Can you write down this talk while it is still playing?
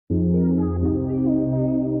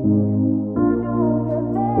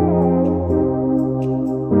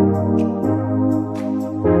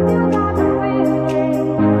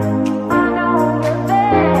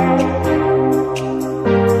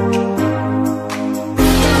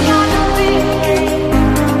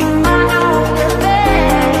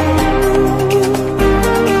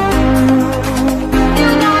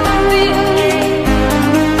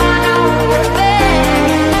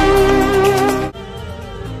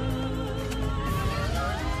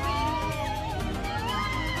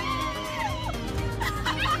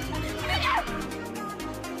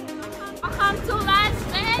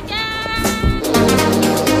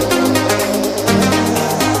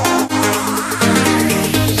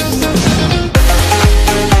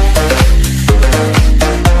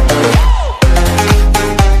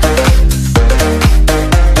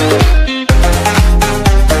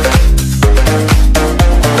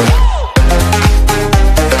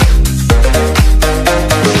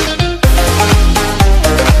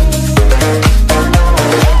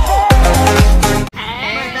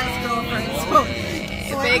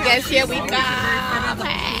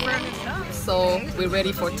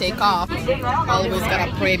ready for takeoff, always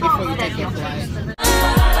gotta pray before you take your flight.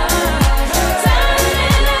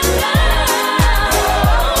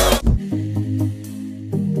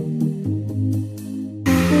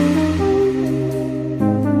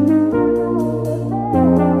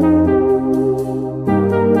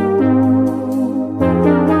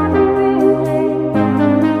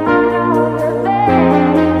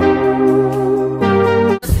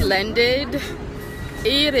 Landed.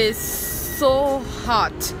 It is so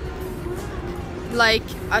hot. Like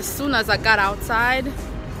as soon as I got outside,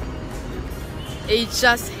 it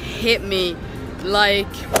just hit me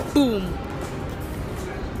like boom.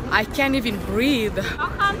 I can't even breathe.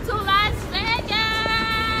 Welcome to Las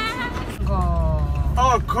Vegas.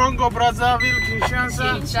 Oh, Congo, Brazzaville,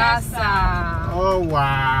 Kinshasa. Kinshasa. Oh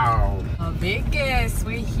wow. Oh, Vegas,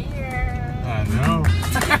 we're here. I know.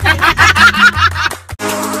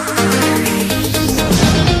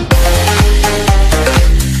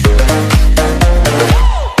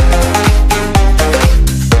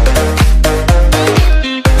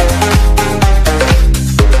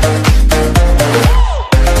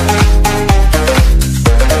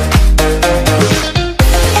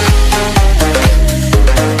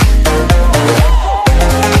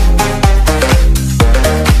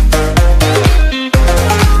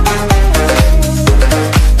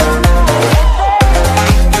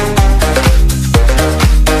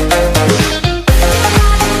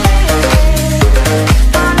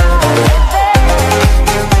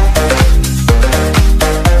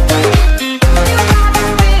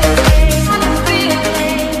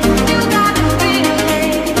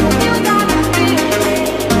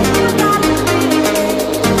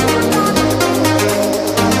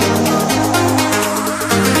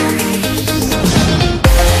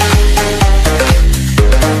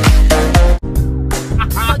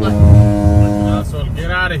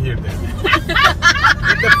 Out of here then.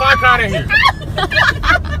 Get the fuck out of here.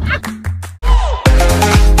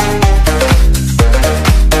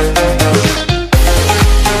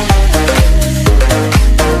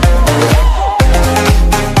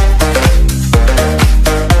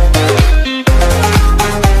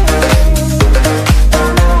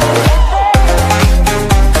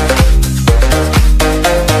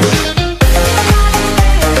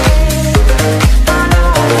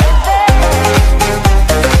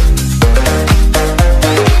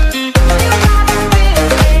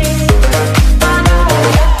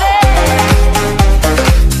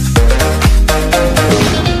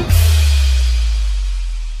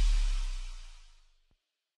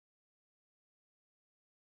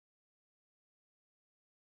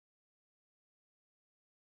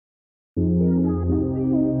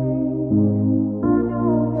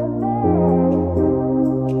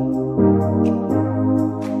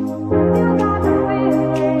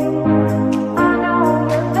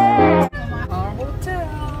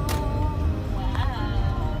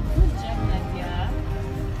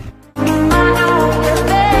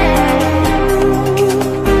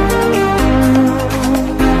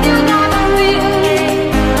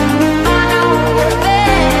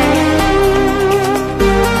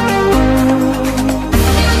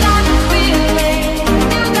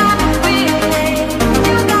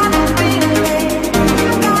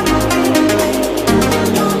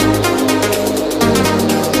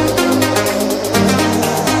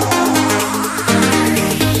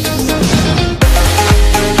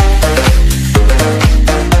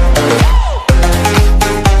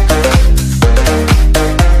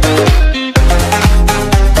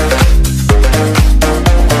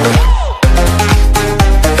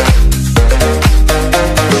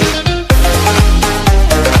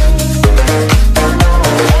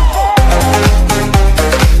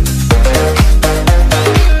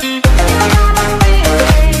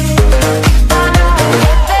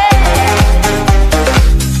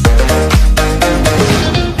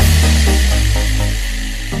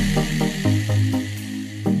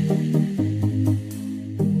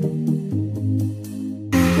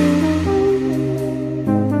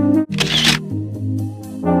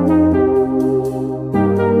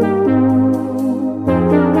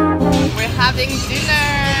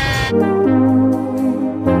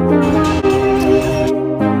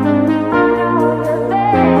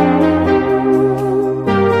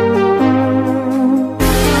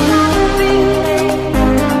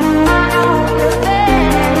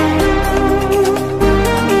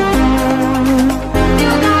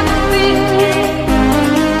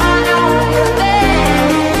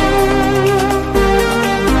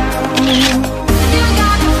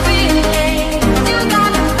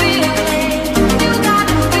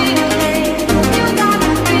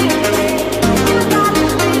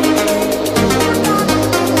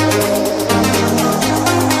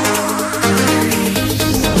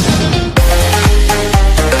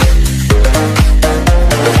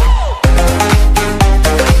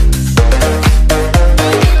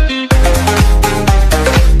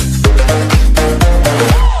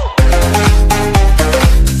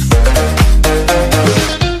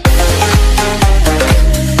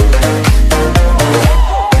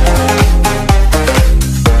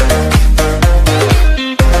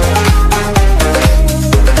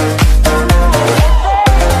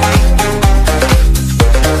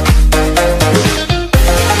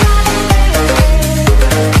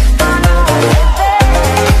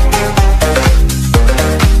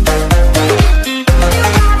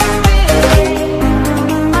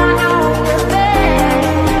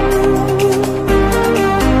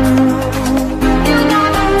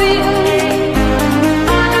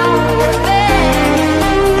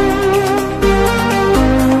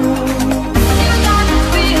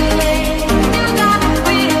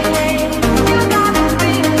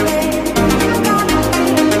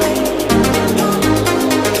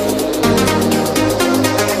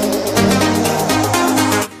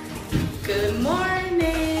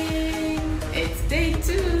 stay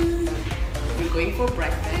tuned. We're going for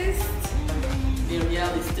breakfast. Muriel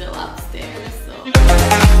is still upstairs, so.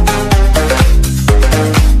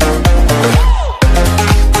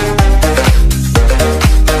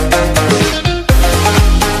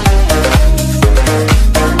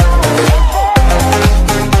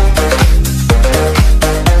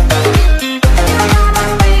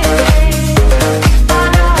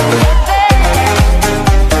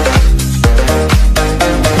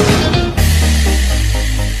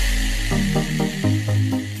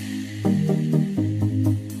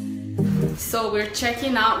 So we're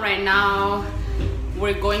checking out right now.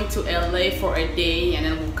 We're going to LA for a day and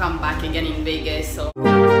then we'll come back again in Vegas. So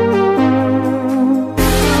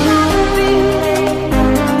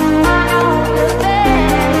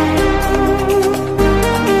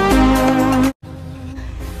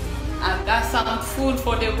I've got some food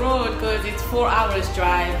for the road because it's 4 hours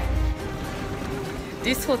drive.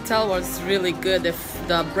 This hotel was really good.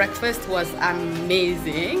 The breakfast was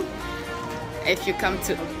amazing. If you come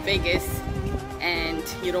to Vegas and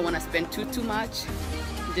you don't want to spend too much,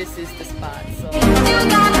 this is the spot.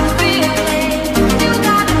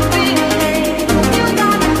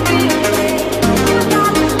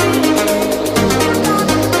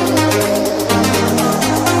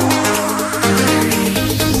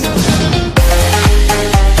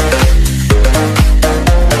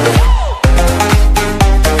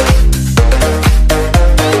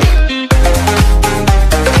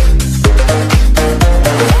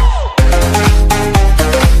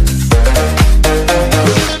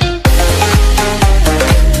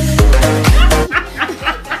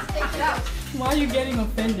 Why are you getting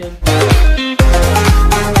offended?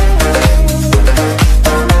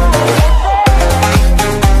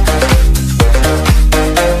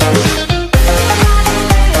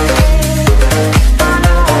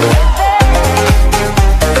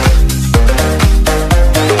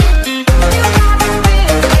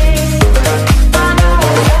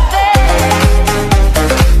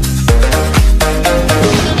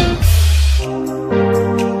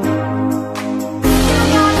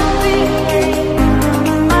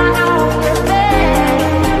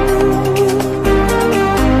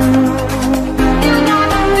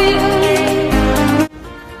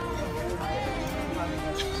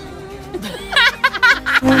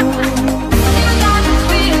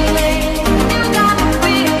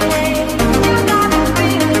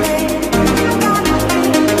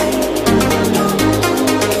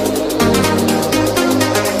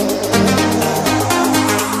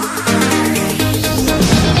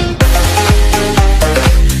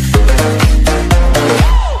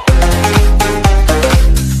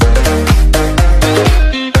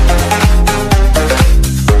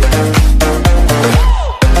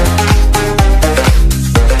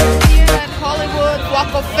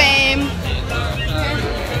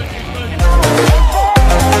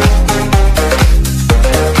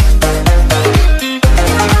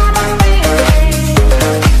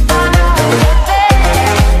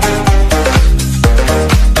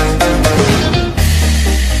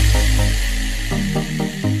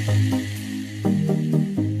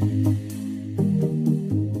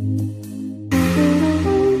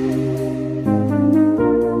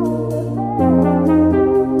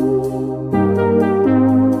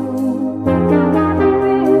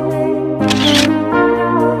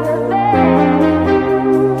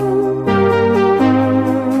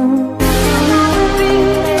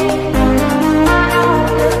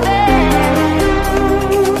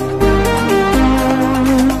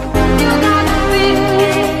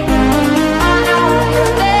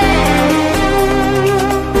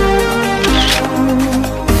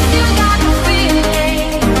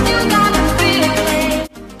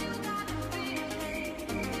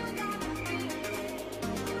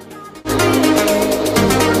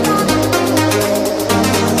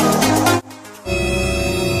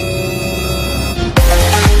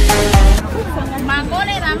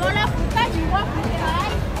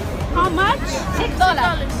 How much?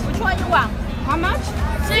 $6. Which one you want? How much?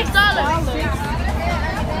 $6.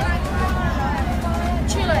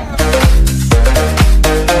 Chile.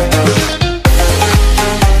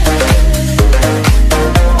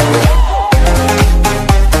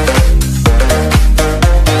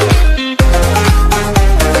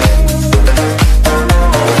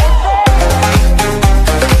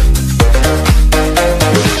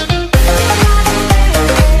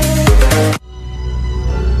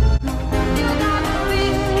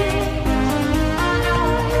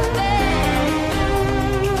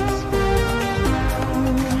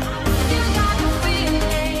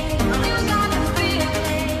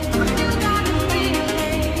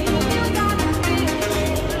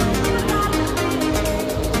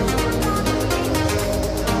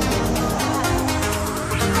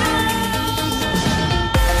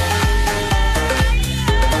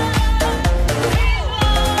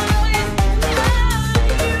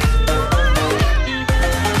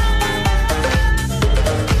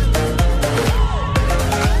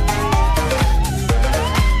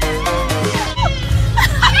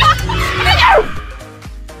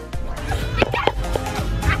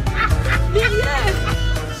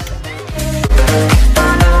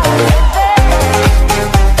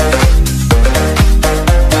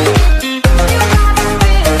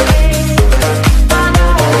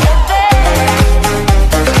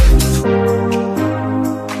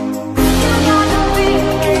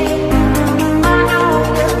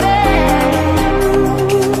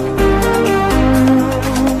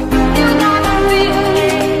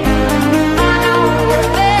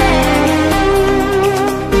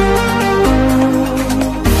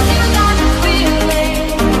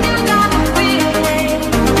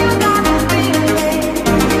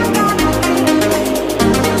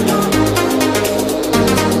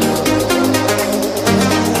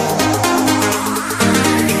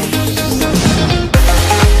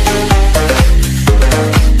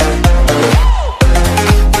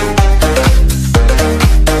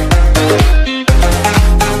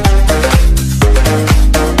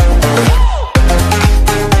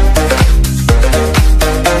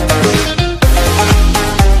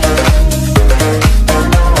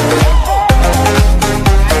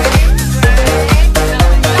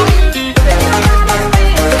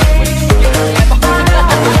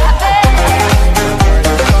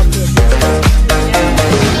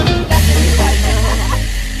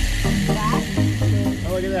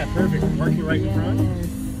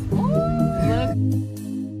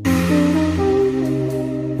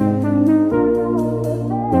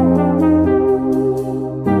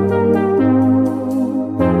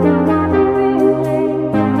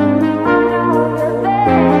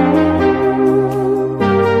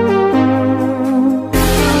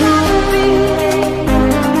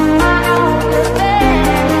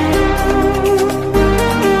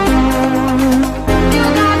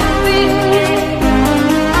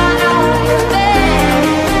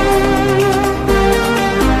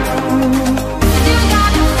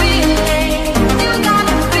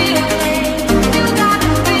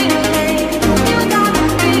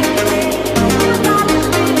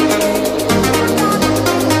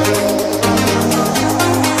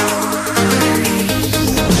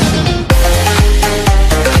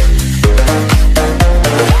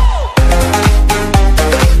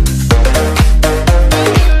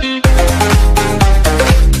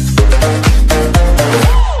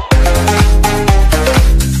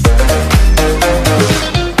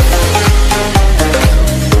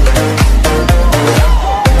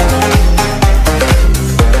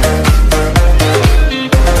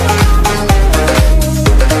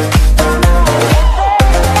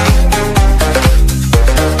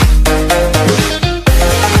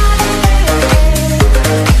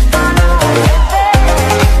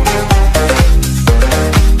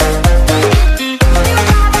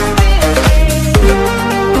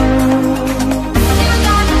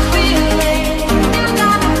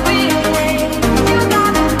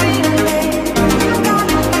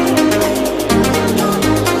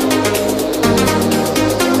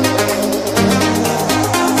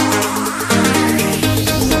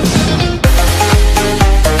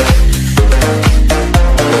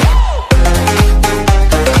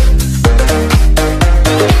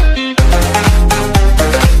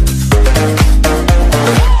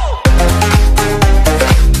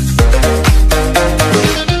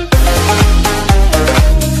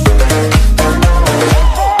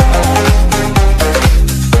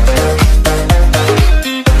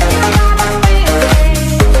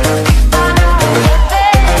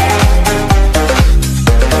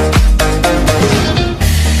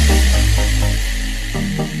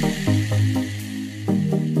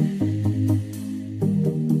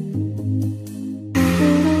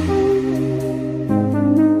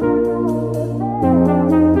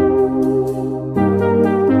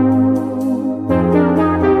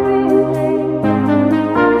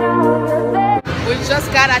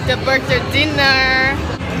 at the birthday dinner.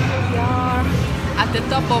 We are at the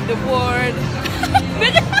top of the world.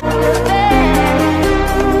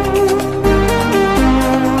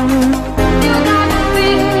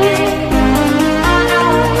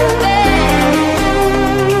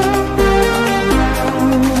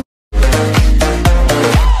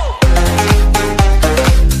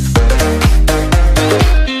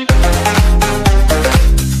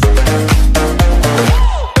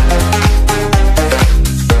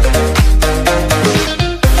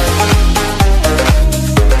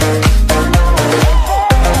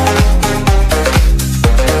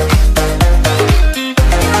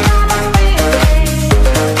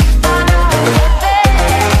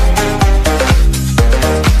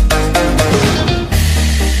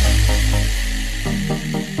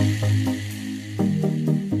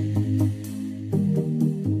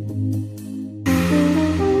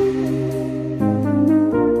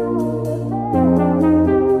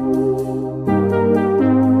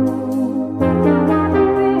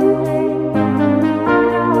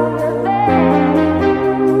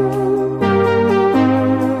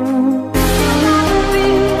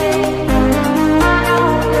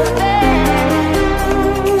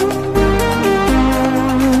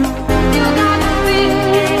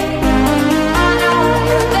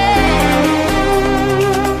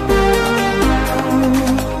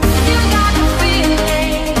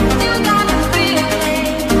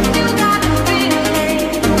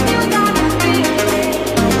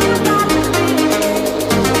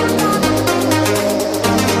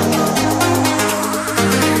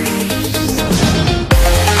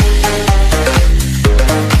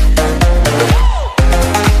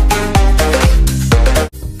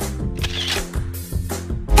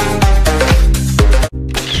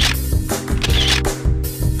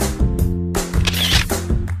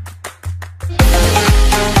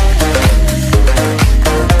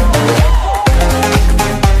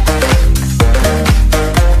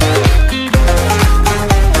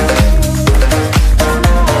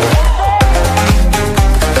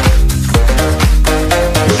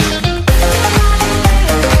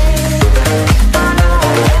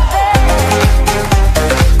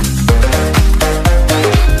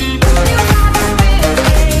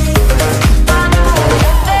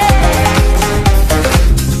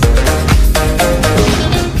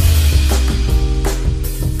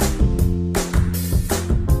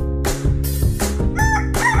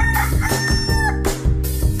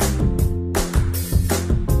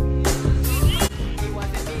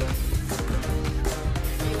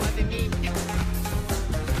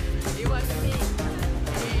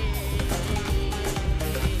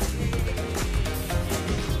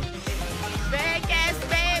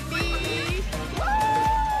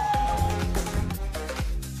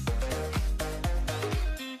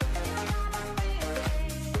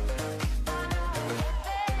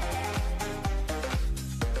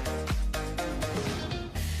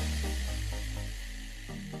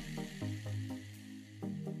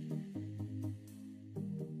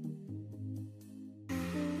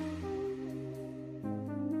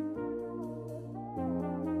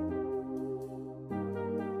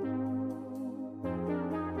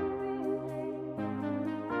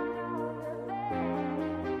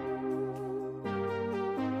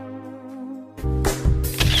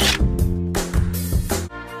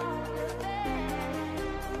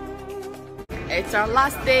 It's our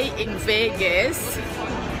last day in Vegas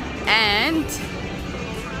and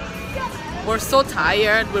we're so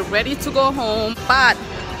tired. We're ready to go home, but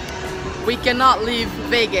we cannot leave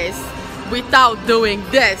Vegas without doing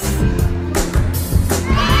this.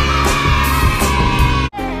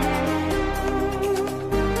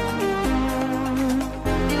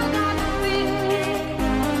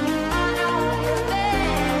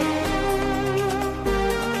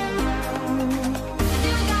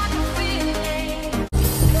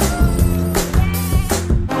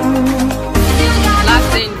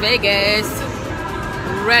 Vegas,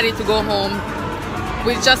 ready to go home.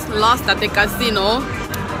 We just lost at the casino.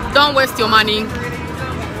 Don't waste your money.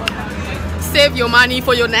 Save your money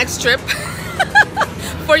for your next trip,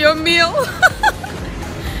 for your meal.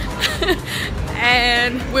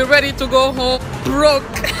 And we're ready to go home broke.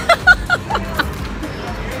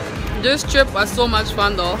 This trip was so much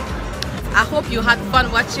fun though. I hope you had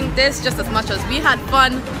fun watching this just as much as we had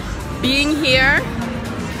fun being here.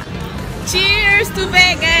 Cheers to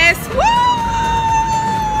Vegas! Woo!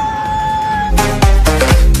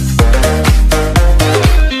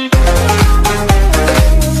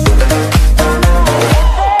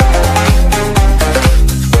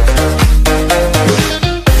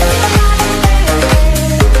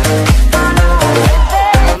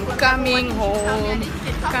 I'm coming home.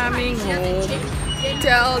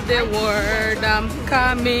 the world. I'm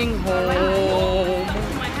coming home.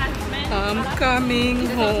 I'm coming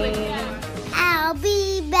home.